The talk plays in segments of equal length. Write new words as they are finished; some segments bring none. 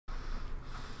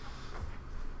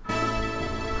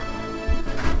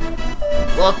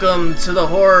Welcome to the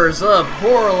horrors of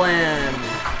Horrorland.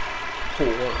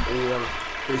 Horrorland.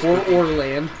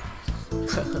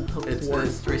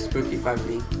 It's very spooky if I'm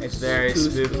me. It's very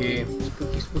spooky.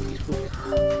 Spooky.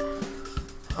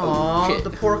 Aww,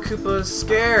 the poor Koopa is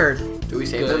scared. Do we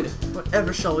save him?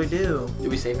 Whatever shall we do? Do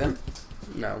we save him?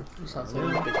 No, it's not so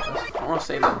ridiculous. I want to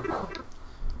save him.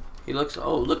 He looks.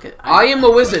 Oh, look at. I am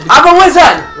a wizard. I'm a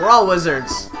wizard. We're all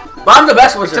wizards. But I'm the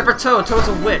best wizard. Except for Toad. Toad's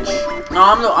a witch. No,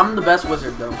 I'm the best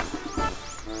wizard though.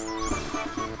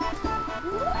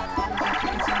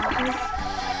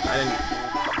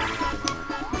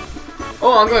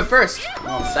 Oh, I'm going first.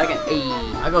 Oh, second. Hey.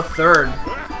 I go third.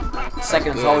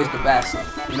 Second is always the best.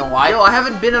 You know why? Yo, I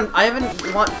haven't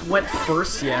went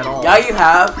first yet at all. Yeah, you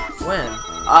have. When?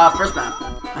 First map.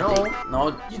 No.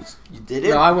 No, you did it.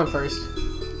 No, I went first.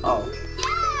 Oh.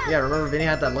 Yeah, remember Vinny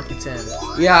had that lucky 10.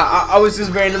 Yeah, I was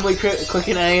just randomly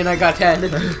clicking A and I got 10.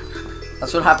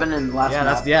 That's what happened in last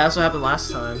map. That's what happened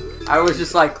last time. I was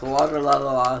just like la la la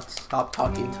la la. Stop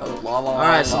talking, Toad. La la la.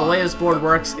 Alright, so the way this board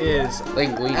works is,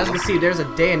 Linguini. as you can see, there's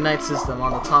a day and night system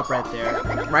on the top right there.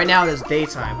 Right now it is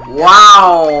daytime.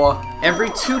 Wow. Every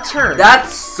 2 turns.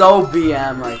 That's so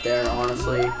BM right there,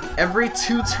 honestly. Every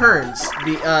 2 turns,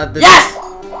 the Yes!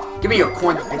 Give me your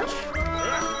coin, bitch.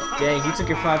 Dang, he took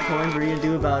your 5 coins. What are you gonna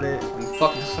do about it? You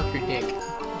fucking suck your dick.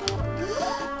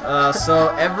 So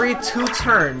every 2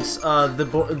 turns,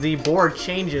 the board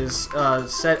changes,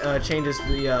 changes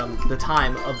the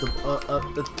time of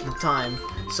the time.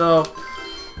 So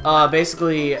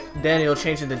basically, then it'll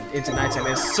change into nighttime.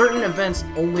 And certain events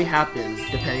only happen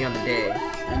depending on the day.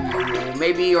 And you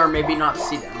maybe or maybe not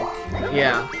see them.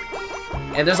 Yeah,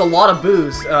 and there's a lot of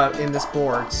booze in this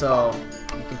board, so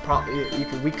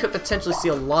we could potentially see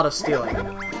a lot of stealing.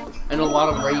 And a lot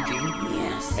of raging.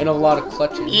 Yes. And a lot of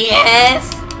clutching. Yes.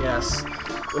 Yes.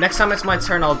 Well, next time it's my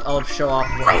turn, I'll show off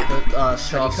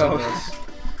some of this.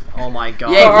 Oh my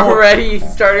god. Yeah, already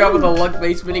starting off with a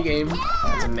luck-based minigame.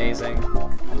 That's amazing.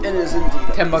 It is indeed.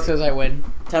 $10 says I win.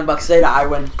 $10 say that I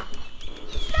win.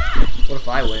 What if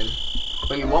I win?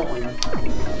 But you won't win.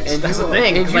 And that's the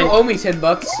thing. And you owe me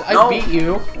 $10. I beat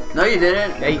you. No, you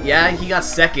didn't. Hey, yeah, he got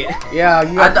second. Yeah,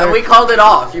 you got we called it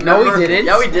off. You No, remember? we didn't.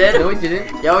 Yeah, we did. No, we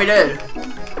didn't. Yeah, we did.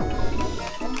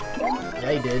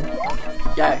 Yeah, he did.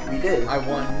 Yeah, we did. I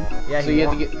won. Yeah, so you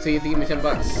have to give me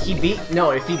 $10. He beat. No,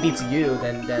 if he beats you,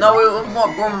 then. No, it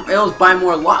was by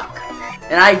more luck.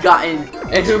 And I got in.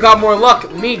 And who got more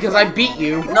luck? Me, because I beat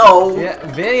you. No. Yeah,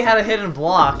 Vinny had a hidden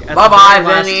block. At Bye-bye, the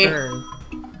very last Vinny. turn. I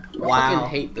Wow. fucking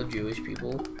hate the Jewish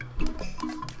people.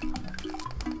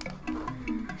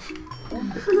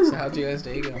 So how'd you guys'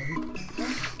 day go?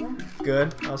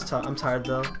 Good. I'm tired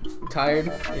though. Tired?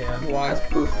 Yeah. Why?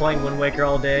 Playing Wind Waker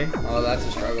all day. Oh, that's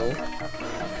a struggle.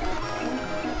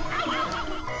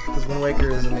 Because Wind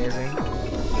Waker is amazing.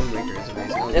 Wind Waker is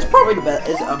amazing. It's probably the best.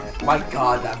 My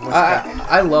God, that voice crack.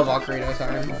 I love Ocarina of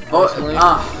Time. Personally.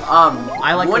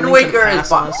 I like Wind A Link to the Waker Past,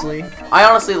 is honestly. I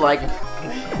honestly like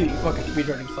You fucking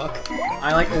speedrunning fuck.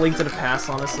 I like A Link to the Past,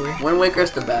 honestly. Wind Waker is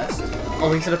the best. A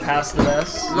Link to the Past, the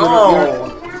best.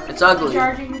 No, it's ugly.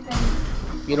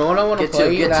 You know what I want to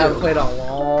play Get that I two. haven't played in a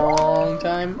long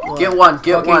time? Get one.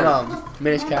 Get Fucking, one.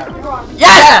 Minish Cap.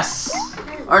 Yes!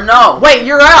 Or no? Wait,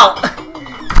 you're out!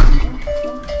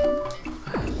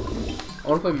 I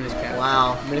want to play Minish Cap.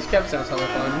 Wow. Minish Cap sounds hella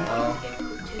fun.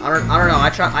 I don't know. I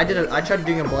tried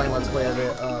doing a blind let's play of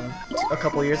it a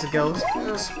couple years ago.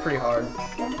 It was pretty hard.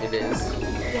 It is.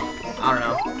 I don't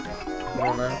know.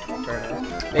 Fair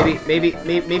enough.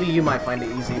 Maybe you might find it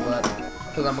easy, but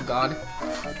Because I'm a god.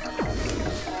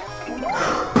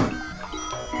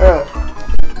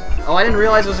 oh, I didn't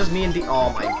realize it was just me and D.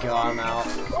 Oh my god, I'm out.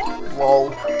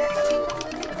 Whoa.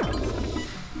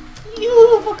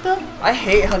 You fucked up. I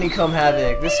hate Honeycomb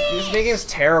Havoc. This game is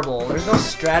terrible. There's no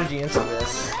strategy into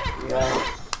this.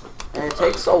 Yeah. And it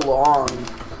takes so long.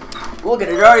 Look at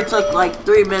it. It already took like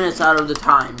 3 minutes out of the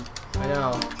time. I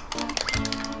know.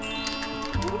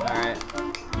 Alright.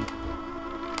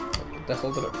 That's a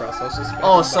little bit of press. Let's just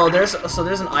Oh, so there's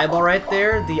an eyeball right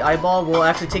there. The eyeball will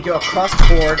actually take you across the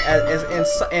board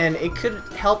and it could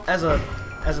help as a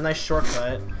nice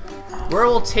shortcut. Where it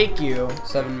will take you.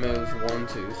 7 moves. 1, 2,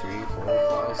 3, 4,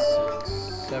 5, 6,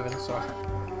 7. Sorry.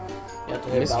 You have to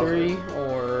hit Mystery Bowser.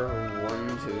 or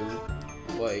 1,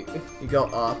 2. Like. You go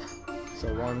up. So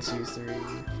 1, 2, 3,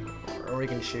 4. Or you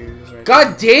can choose. Right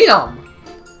God damn!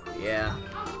 there. Yeah.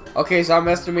 Okay, so I'm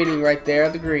estimating right there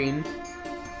at the green.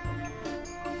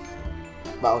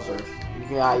 Bowser.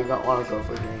 Yeah, you don't want to go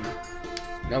for green.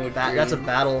 No, That's a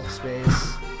battle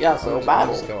space. Yeah, so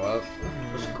battle. Let's go up.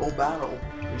 Let's go battle.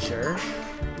 You sure?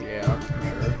 Yeah, I'm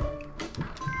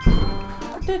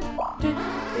sure. You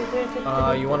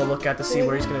want to look at to see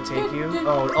where he's gonna take you?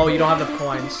 Oh, you don't have enough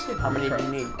coins. How many do you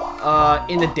need?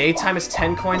 In the daytime it's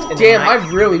 10 coins. In Damn, the I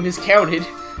really miscounted.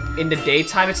 In the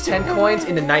daytime it's 10 coins.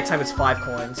 In the nighttime it's 5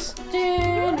 coins.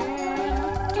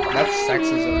 That's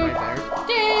sexism right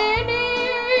there.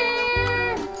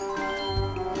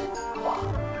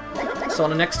 So on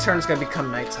the next turn it's gonna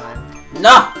become nighttime.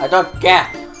 No, I don't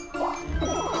get.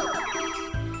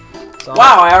 So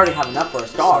Wow, I already have enough for a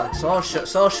star. So I'll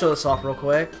show this off real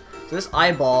quick. So this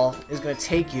eyeball is gonna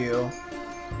take you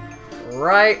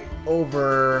right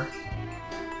over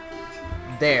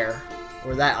there,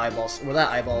 where that eyeball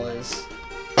is.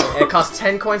 And it costs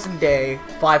 10 coins a day,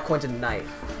 5 coins a night.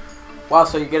 Wow,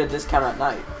 so you get a discount at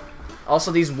night. Also,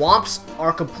 these womps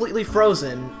are completely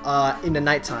frozen in the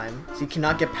nighttime, so you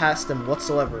cannot get past them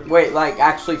whatsoever. Wait, like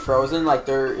actually frozen? Like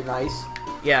they're in ice?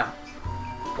 Yeah.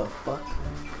 The fuck?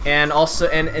 And also,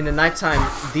 and in the nighttime,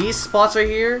 these spots right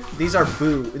here, these are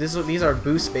boo. These are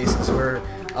boo spaces where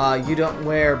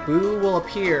where boo will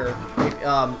appear if,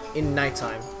 in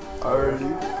nighttime. Already.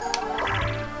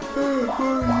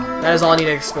 That is all I need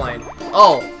to explain.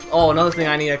 Oh, another thing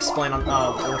I need to explain on.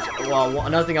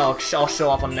 Another thing I'll show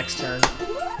off on the next turn.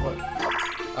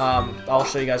 I'll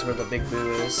show you guys where the big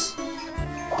boo is.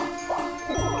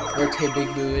 Where Big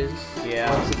Boo is.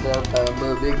 Yeah.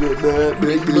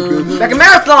 Big boo.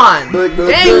 Mecha-Marathon! Dang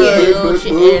it!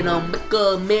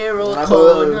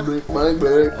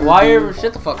 Why ever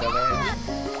shut the fuck up, man?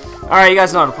 Alright, you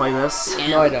guys know how to play this.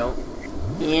 No, I don't.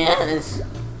 Yes.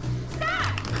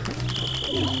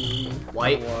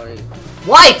 White. Why?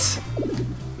 White!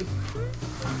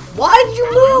 Why did you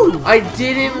move? I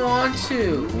didn't want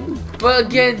to. But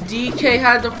again, DK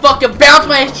had to fucking bounce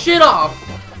my shit off.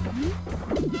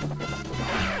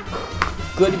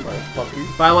 Good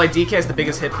motherfucker. By the way, DK is the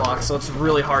biggest hitbox, so it's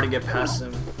really hard to get past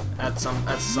him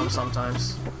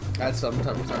sometimes. That's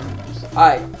sometimes.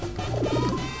 Alright.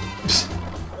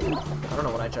 I don't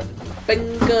know what I tried to do.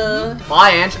 Bingo.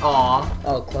 Bye, Ange. Aw.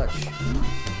 Oh, clutch.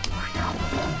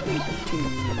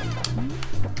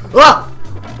 Ah!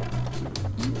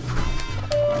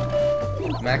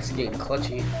 Max is getting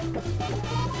clutchy.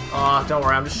 Don't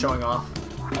worry, I'm just showing off.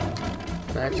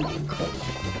 Max is getting clutch.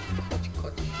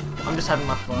 Clutch. I'm just having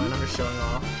my fun. I'm just showing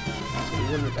off. He's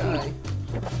gonna die.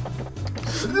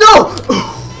 No!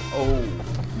 Oh.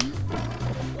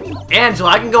 Angela,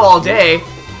 I can go all day.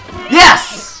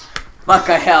 Yes! Fuck,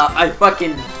 I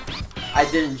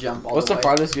didn't jump all What's the the way.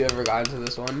 farthest you ever got into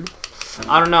this one?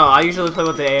 I don't know. I usually play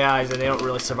with the AIs and they don't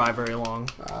really survive very long.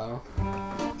 Oh.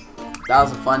 That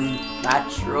was a fun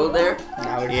match roll there.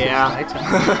 Now it's Yeah.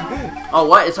 nighttime. Oh,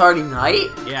 what? It's already night?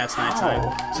 Yeah, it's nighttime.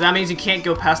 So that means you can't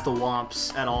go past the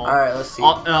womps at all. Alright, let's see.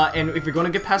 And if you're going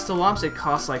to get past the womps, it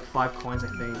costs like 5 coins, I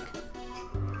think.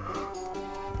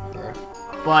 Sure.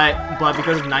 But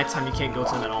because of nighttime, you can't go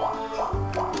to them at all.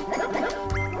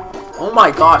 Oh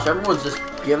my gosh, everyone's just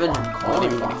giving him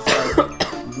coins.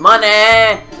 Money!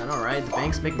 I know, right? The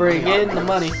banks make Bring money in off the this.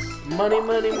 money. Money,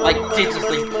 Like, money, Jesus,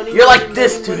 money, like, money, you're money, like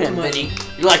this to money, him, money. Vinny.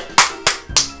 You're like...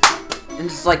 And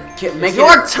just like, make It's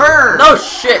your turn! No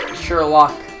shit,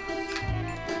 Sherlock.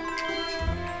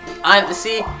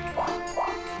 See?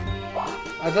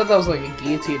 I thought that was like a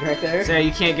guillotine right there. So yeah,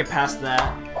 you can't get past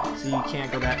that. So you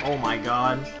can't go that. Oh my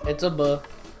god. It's a buff.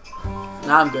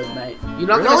 Nah, I'm good, mate. You're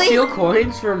not Really? gonna steal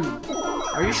coins from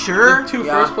Are you sure? the two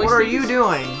Yeah. first place What are things? you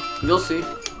doing? You'll see.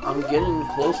 I'm getting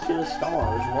close to the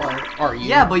stars. What? Are you?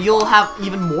 Yeah, but you'll have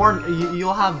even more.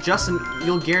 You'll have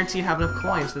you'll guaranteed have enough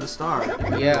coins for the star.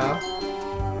 Yeah.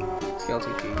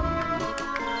 Skeleton key.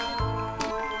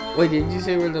 Wait, didn't you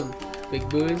say where the big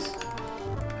boo is?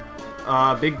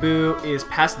 Big Boo is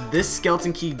past this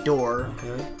skeleton key door.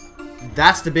 Okay.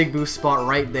 That's the Big Boo spot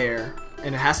right there.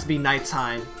 And it has to be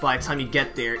nighttime by the time you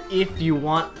get there if you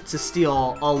want to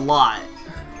steal a lot.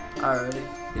 Alrighty.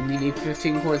 And you need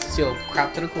 15 coins to steal a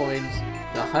crap ton of coins.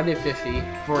 150.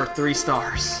 For 3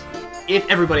 stars. If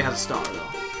everybody has a star, though.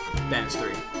 Then it's 3.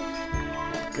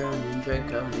 Go ninja,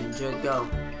 go ninja, go.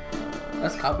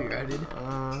 That's copyrighted.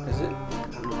 Is it?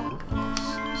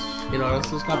 You know what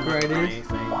else is copyrighted?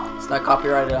 Anything. It's not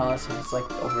copyrighted unless it's like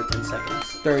over 10 seconds.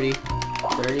 30.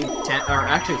 30? 10, or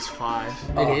actually it's 5.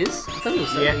 Oh. It is? I thought it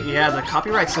was 30. Yeah, the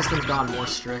copyright system's gotten more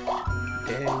strict.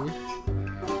 Dang.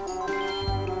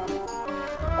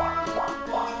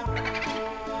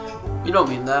 You don't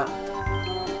mean that.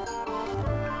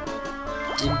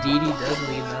 Indeed, he does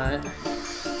mean that.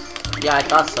 Yeah, I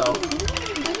thought so.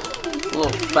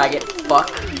 Little faggot fuck.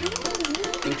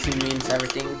 Thinks he means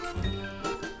everything.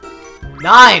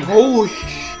 9! Holy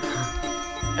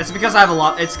It's because I have a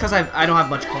lot. It's because I don't have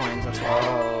much coins. That's why.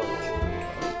 Oh.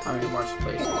 How many more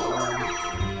places?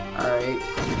 Alright.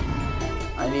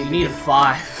 You need a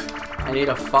 5. I need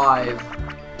a 5.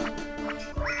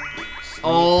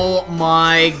 Oh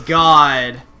my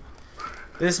god.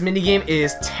 This minigame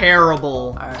is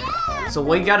terrible. Alright. So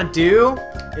what you gotta do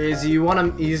is you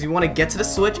wanna get to the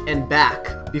switch and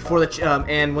back before the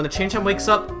and when the change time wakes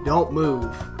up, don't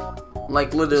move.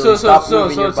 Like literally stop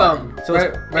moving your button. So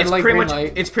it's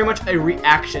pretty much a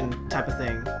reaction type of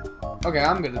thing. Okay,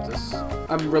 I'm good at this.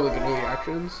 I'm really good at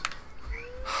reactions.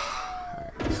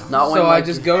 Not when, so like, I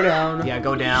just go down. Yeah,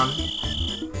 go down.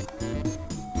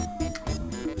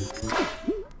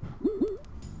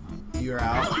 You're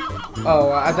out.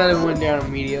 Oh, I thought it went down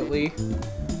immediately.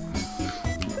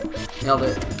 Nailed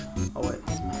it. Oh wait.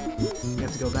 You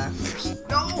have to go back first.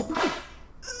 No!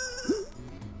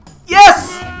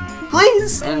 Yes!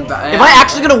 Please! And Am I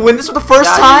actually gonna win this for the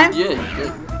first time? You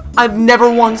did. I've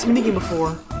never won this minigame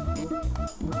before.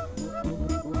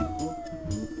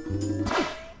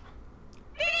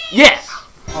 Yes!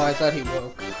 Oh, I thought he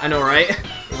woke. I know, right?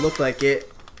 It looked like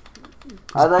it.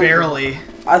 Barely. Barely.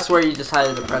 I swear you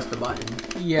decided to press the button.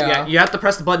 Yeah. You have to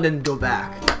press the button and go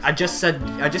back. I just said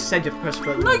you have to press the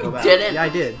button No, and go you back. didn't. Yeah, I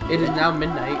did. It is now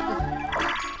midnight.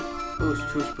 Ooh, it's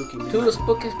too spooky. Too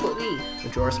spooky.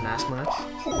 Majora's Mask match.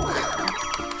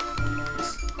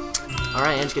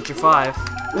 Alright, Ange, get your 5.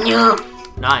 No.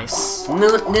 Nice.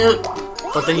 No.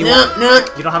 But then you No.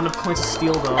 you don't have enough coins to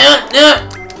steal though. No.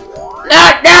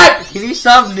 Can you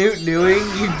stop newing?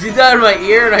 You did that in my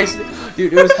ear, and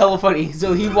dude, it was hella funny.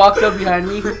 So he walked up behind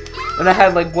me, and I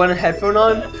had like one headphone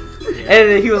on, and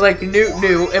then he was like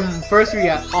new, and first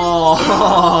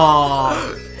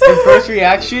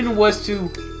reaction was to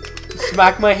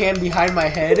smack my hand behind my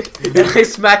head, and I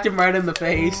smacked him right in the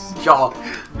face. Jaw.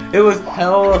 It was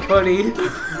hella funny.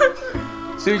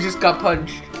 So he just got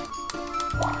punched.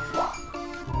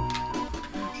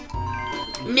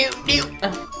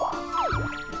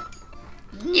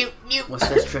 What's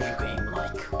this treasure game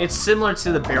like? It's similar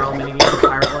to the barrel minigame in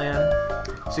Pirate Land.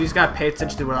 So you just gotta pay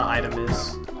attention to where the item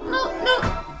is.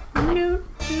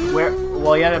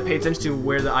 Well, you gotta pay attention to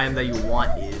where the item that you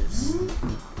want is.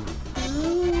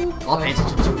 I'll pay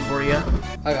attention to it for you.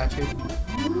 I got you.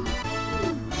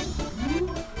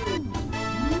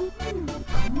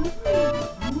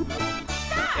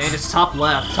 And it's top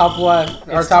left. Top left.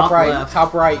 Or It's top top right. left.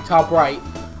 Top right. Top right.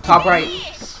 Top right.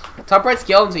 Top right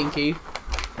skeleton key.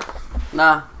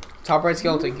 Nah. Top right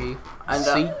skeleton key. And,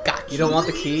 See? Got you. You don't want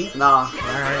the key? Nah.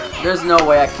 Alright. There's no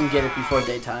way I can get it before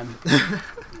daytime.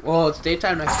 Well, it's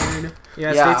daytime next turn. Yeah,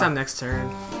 it's Yeah. daytime next turn.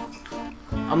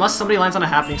 Unless somebody lands on a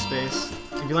happening space.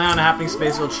 If you land on a happening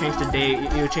space, it'll change the date.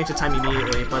 It'll change the time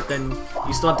immediately, but then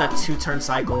you still have that 2-turn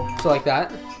cycle. So like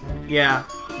that? Yeah.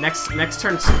 Next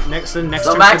turn. So Max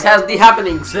has the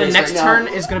happening So the space next right turn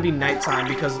now. is gonna be nighttime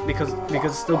because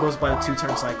it still goes by the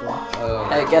 2-turn cycle.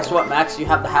 Hey, guess what, Max? You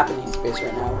have the happening space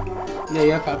right now. Yeah,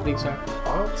 you have happening, sir.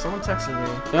 Oh, someone texted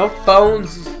me. No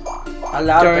phones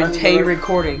Allowed during Tay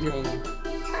recording.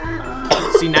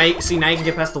 See now you can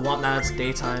get past the womp. Now it's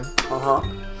daytime.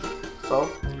 So?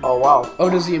 Oh wow. Oh,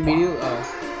 does he immediately? Oh.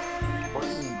 What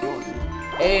is he doing?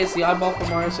 Hey, it's the eyeball from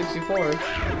Mario 64.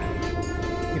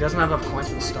 He doesn't have enough coins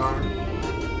for the star.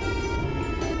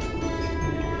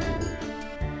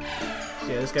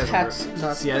 Yeah, this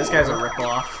guy's a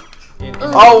ripoff.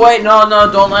 Oh wait, no,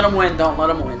 don't let him win. Don't let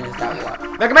him win. Is that what?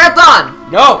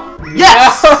 Mecha-Marathon! No!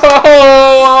 Yes! No!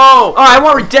 Oh, I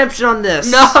want redemption on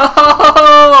this.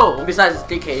 No! Besides, it's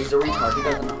DK. He's a retard. He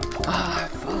doesn't know. Ah,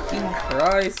 fucking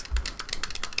Christ.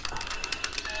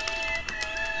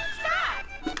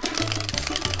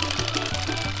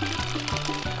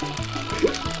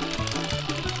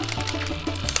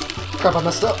 Crap, I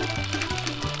messed up.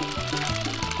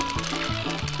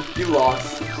 You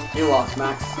lost. You lost,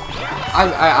 Max.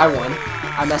 I won.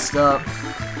 I messed up.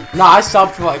 No, I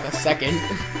stopped for like a second.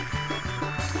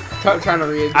 Trying to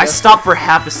readjust. I stopped for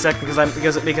half a second because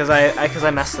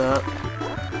I messed up.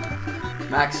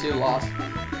 Max, you lost.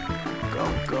 Go!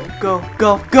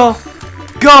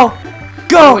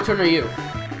 Which one are you?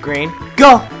 Green.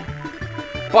 Go!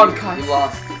 Bonkai. You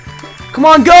lost. Come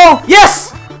on, go!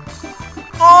 Yes!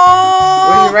 Oh!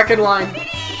 Where's your record line?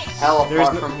 Hella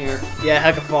far from here. Yeah,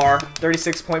 heck of far.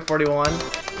 36.41.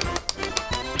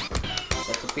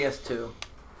 That's a PS2.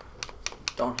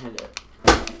 Don't hit it.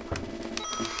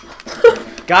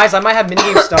 Guys, I might have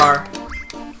minigame star.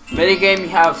 Minigame, you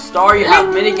have star, you have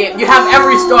minigame, you have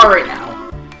every star right now.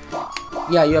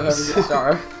 Yeah, you have every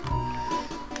star.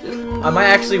 I might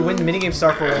actually win the minigame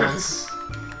star for once.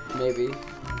 Maybe.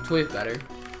 It's way better.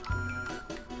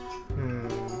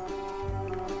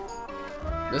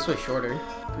 This was shorter.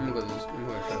 I'm gonna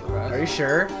try the rest. Are you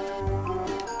sure?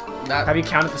 That. Have you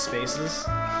counted the spaces?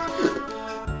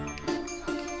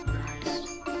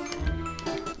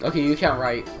 Okay, you count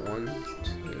right. 1, 2.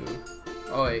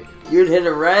 Oh wait. You'd hit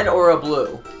a red or a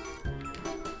blue.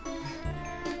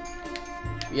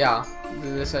 Yeah.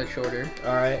 This side shorter.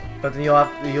 All right, but then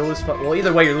you'll lose. Well,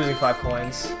 either way, you're losing 5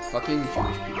 coins. Fucking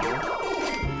Jewish people.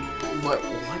 What?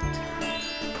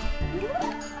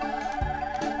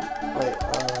 Wait.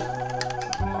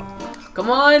 Come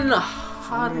on.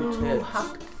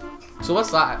 So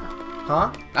what's that?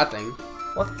 Huh? That thing.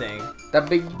 What thing? That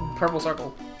big purple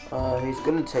circle. He's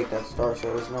gonna take that star,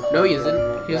 so there's no. No, he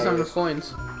isn't. He doesn't have enough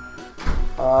coins.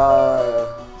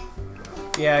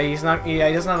 Yeah, he's not. Yeah,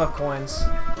 he doesn't have enough coins.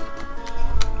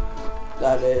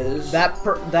 That is. That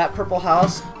purple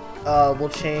house will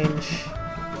change.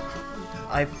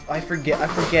 I forget.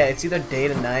 It's either day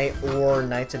to night or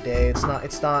night to day. It's not.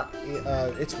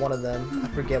 It's one of them. I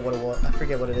forget what it was. I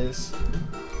forget what it is.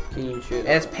 Can you shoot?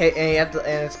 And it's pay. And you have to.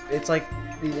 And it's like.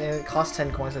 And it costs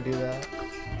 10 coins to do that.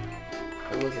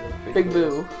 Look at it. Big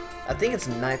boo. I think it's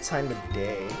nighttime to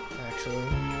day. Actually.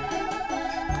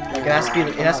 Like it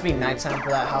has to be nighttime for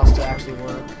that house to actually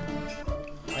work.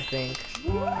 I think.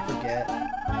 I forget.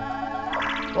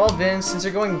 Well, Vince, since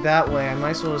you're going that way, I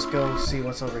might as well just go see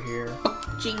what's over here.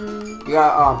 You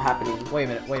got happening. Wait a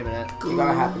minute. You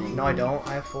got happening. No, I don't.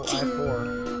 I have 4.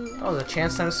 Oh, there's a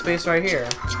chance time space right here.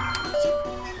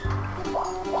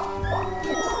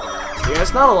 Yeah,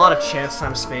 there's not a lot of chance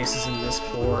time spaces in this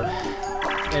board.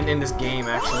 And in this game,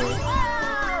 actually.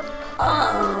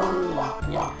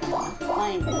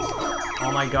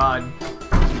 Oh my god.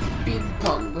 Bing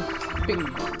pong. Bing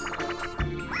pong.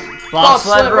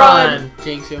 Bobsled Run!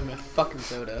 Jinx, you have my fucking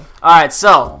soda. Alright,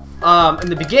 so, in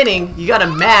the beginning, you gotta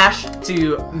mash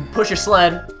to push your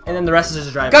sled, and then the rest is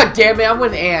just driving. God damn it, I'm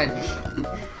with Ange.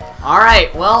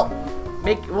 Alright, well,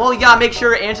 you gotta make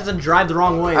sure Ange doesn't drive the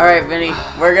wrong way. Alright, Vinny,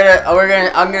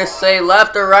 I'm gonna say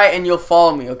left or right, and you'll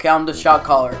follow me, okay? I'm the shot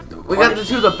caller. We got to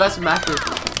do the best matches.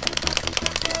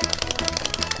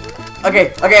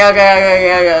 Okay.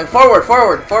 Forward.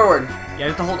 Yeah, you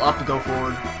have to hold up to go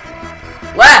forward.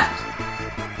 Left!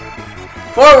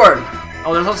 Forward!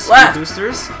 Oh, there's also Left. speed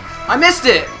boosters. I missed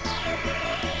it!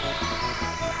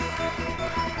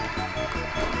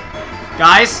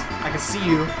 Guys, I can see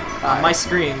you on my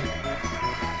screen.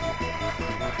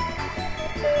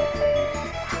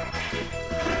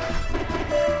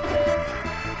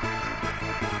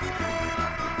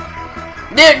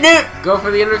 Newt! Go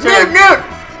for the inner turn. Newt!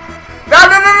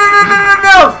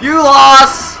 No! You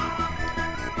lost!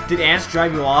 Did Ants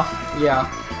drive you off? Yeah.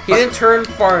 He didn't turn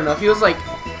far enough. He was like...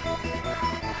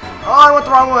 Oh, I went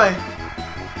the wrong way.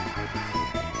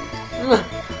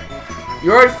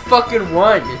 You already fucking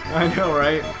won. I know,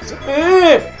 right?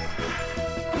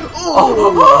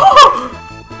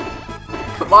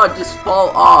 Come on, just fall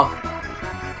off.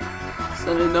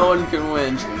 So that no one can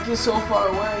win. You're so far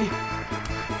away.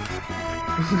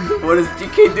 What is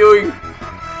DK doing?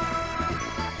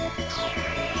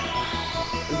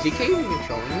 Is DK even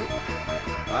controlling it?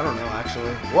 I don't know,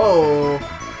 actually. Whoa!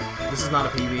 This is not a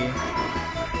PB.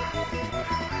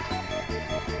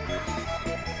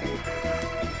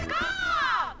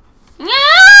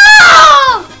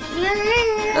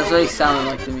 That's what he sounded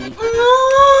like to me.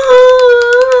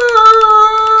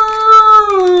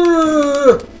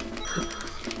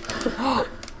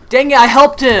 Dang it, I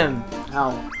helped him!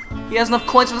 How? He has enough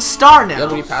coins for the star now! Yeah,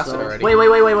 but he passed it already.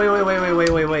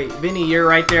 Wait. Vinny, you're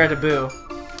right there at the boo.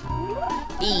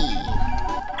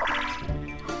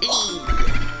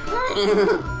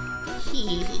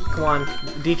 Come on,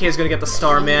 DK's gonna get the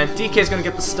star, man. DK's gonna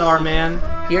get the star, man.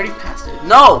 He already passed it.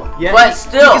 No! Yeah, but he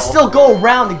still! can still go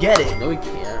around to get it. No, he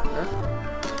can't.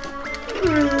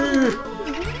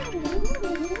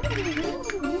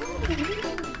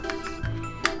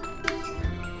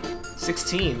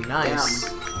 16, nice.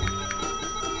 Damn.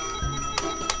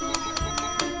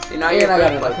 See, now you're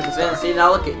third place. Then, see,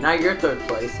 now look at, now you're third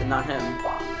place and not him.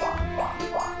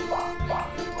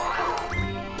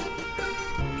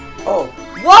 Oh.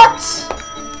 What?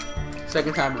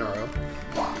 Second time in a row.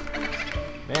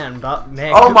 Man,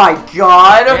 oh my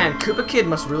god! Man, Koopa Kid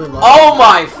must really love Oh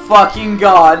my fucking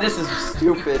god, this is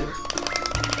stupid.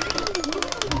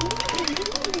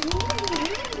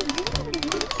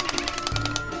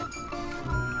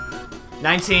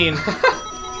 $19.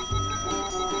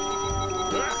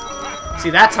 See,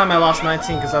 that time I lost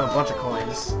 19 because I have a bunch of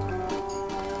coins.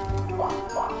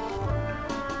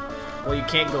 Well, you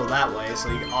can't go that way, so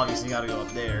you obviously gotta go up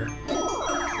there.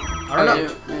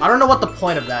 I don't know what the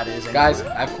point of that is. Anyway. Guys,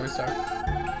 I have coin star.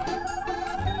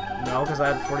 No, because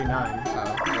I had 49. Oh,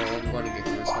 well, I'm going to get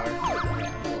this hard.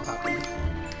 What happened?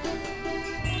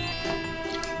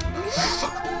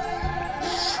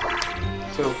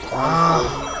 So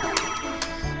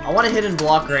I want a hidden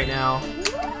block right now.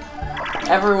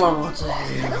 everyone wants a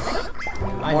hidden.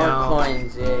 I More know.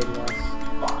 coins, yeah, less.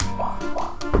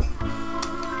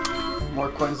 More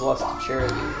coins, less to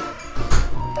charity.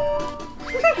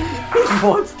 He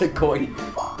wants the coin.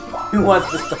 He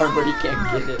wants the star, but he can't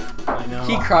get it. I know.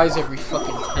 He cries every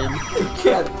fucking 10. He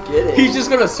can't get it. He's just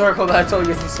gonna circle that until he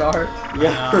gets the star.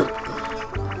 Yeah.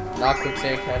 Not quick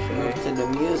save cash Move away. to the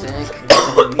music. To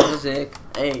the music.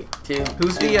 Hey, two.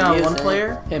 Who's to the one music.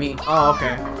 player? Me. Oh,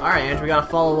 okay. Alright, Andrew, we gotta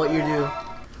follow what you do.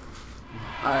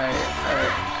 Alright.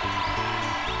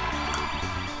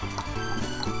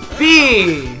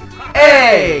 B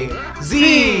A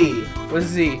Z What's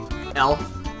Z? L.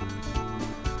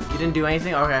 You didn't do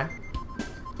anything? Okay.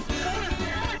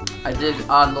 I did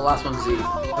on the last one Z.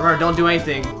 Remember, don't do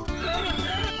anything.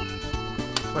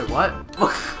 Wait, what?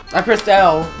 I pressed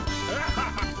L.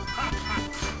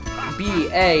 B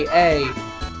A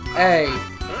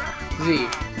Z.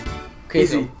 Okay,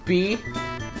 so Easy. B.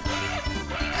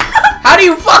 How do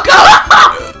you fuck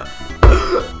up?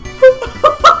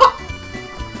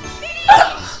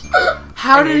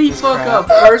 How did he fuck up?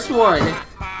 First one.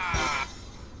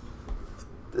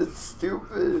 That's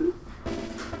stupid.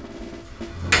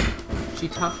 She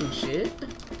talking shit?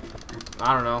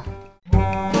 I don't know.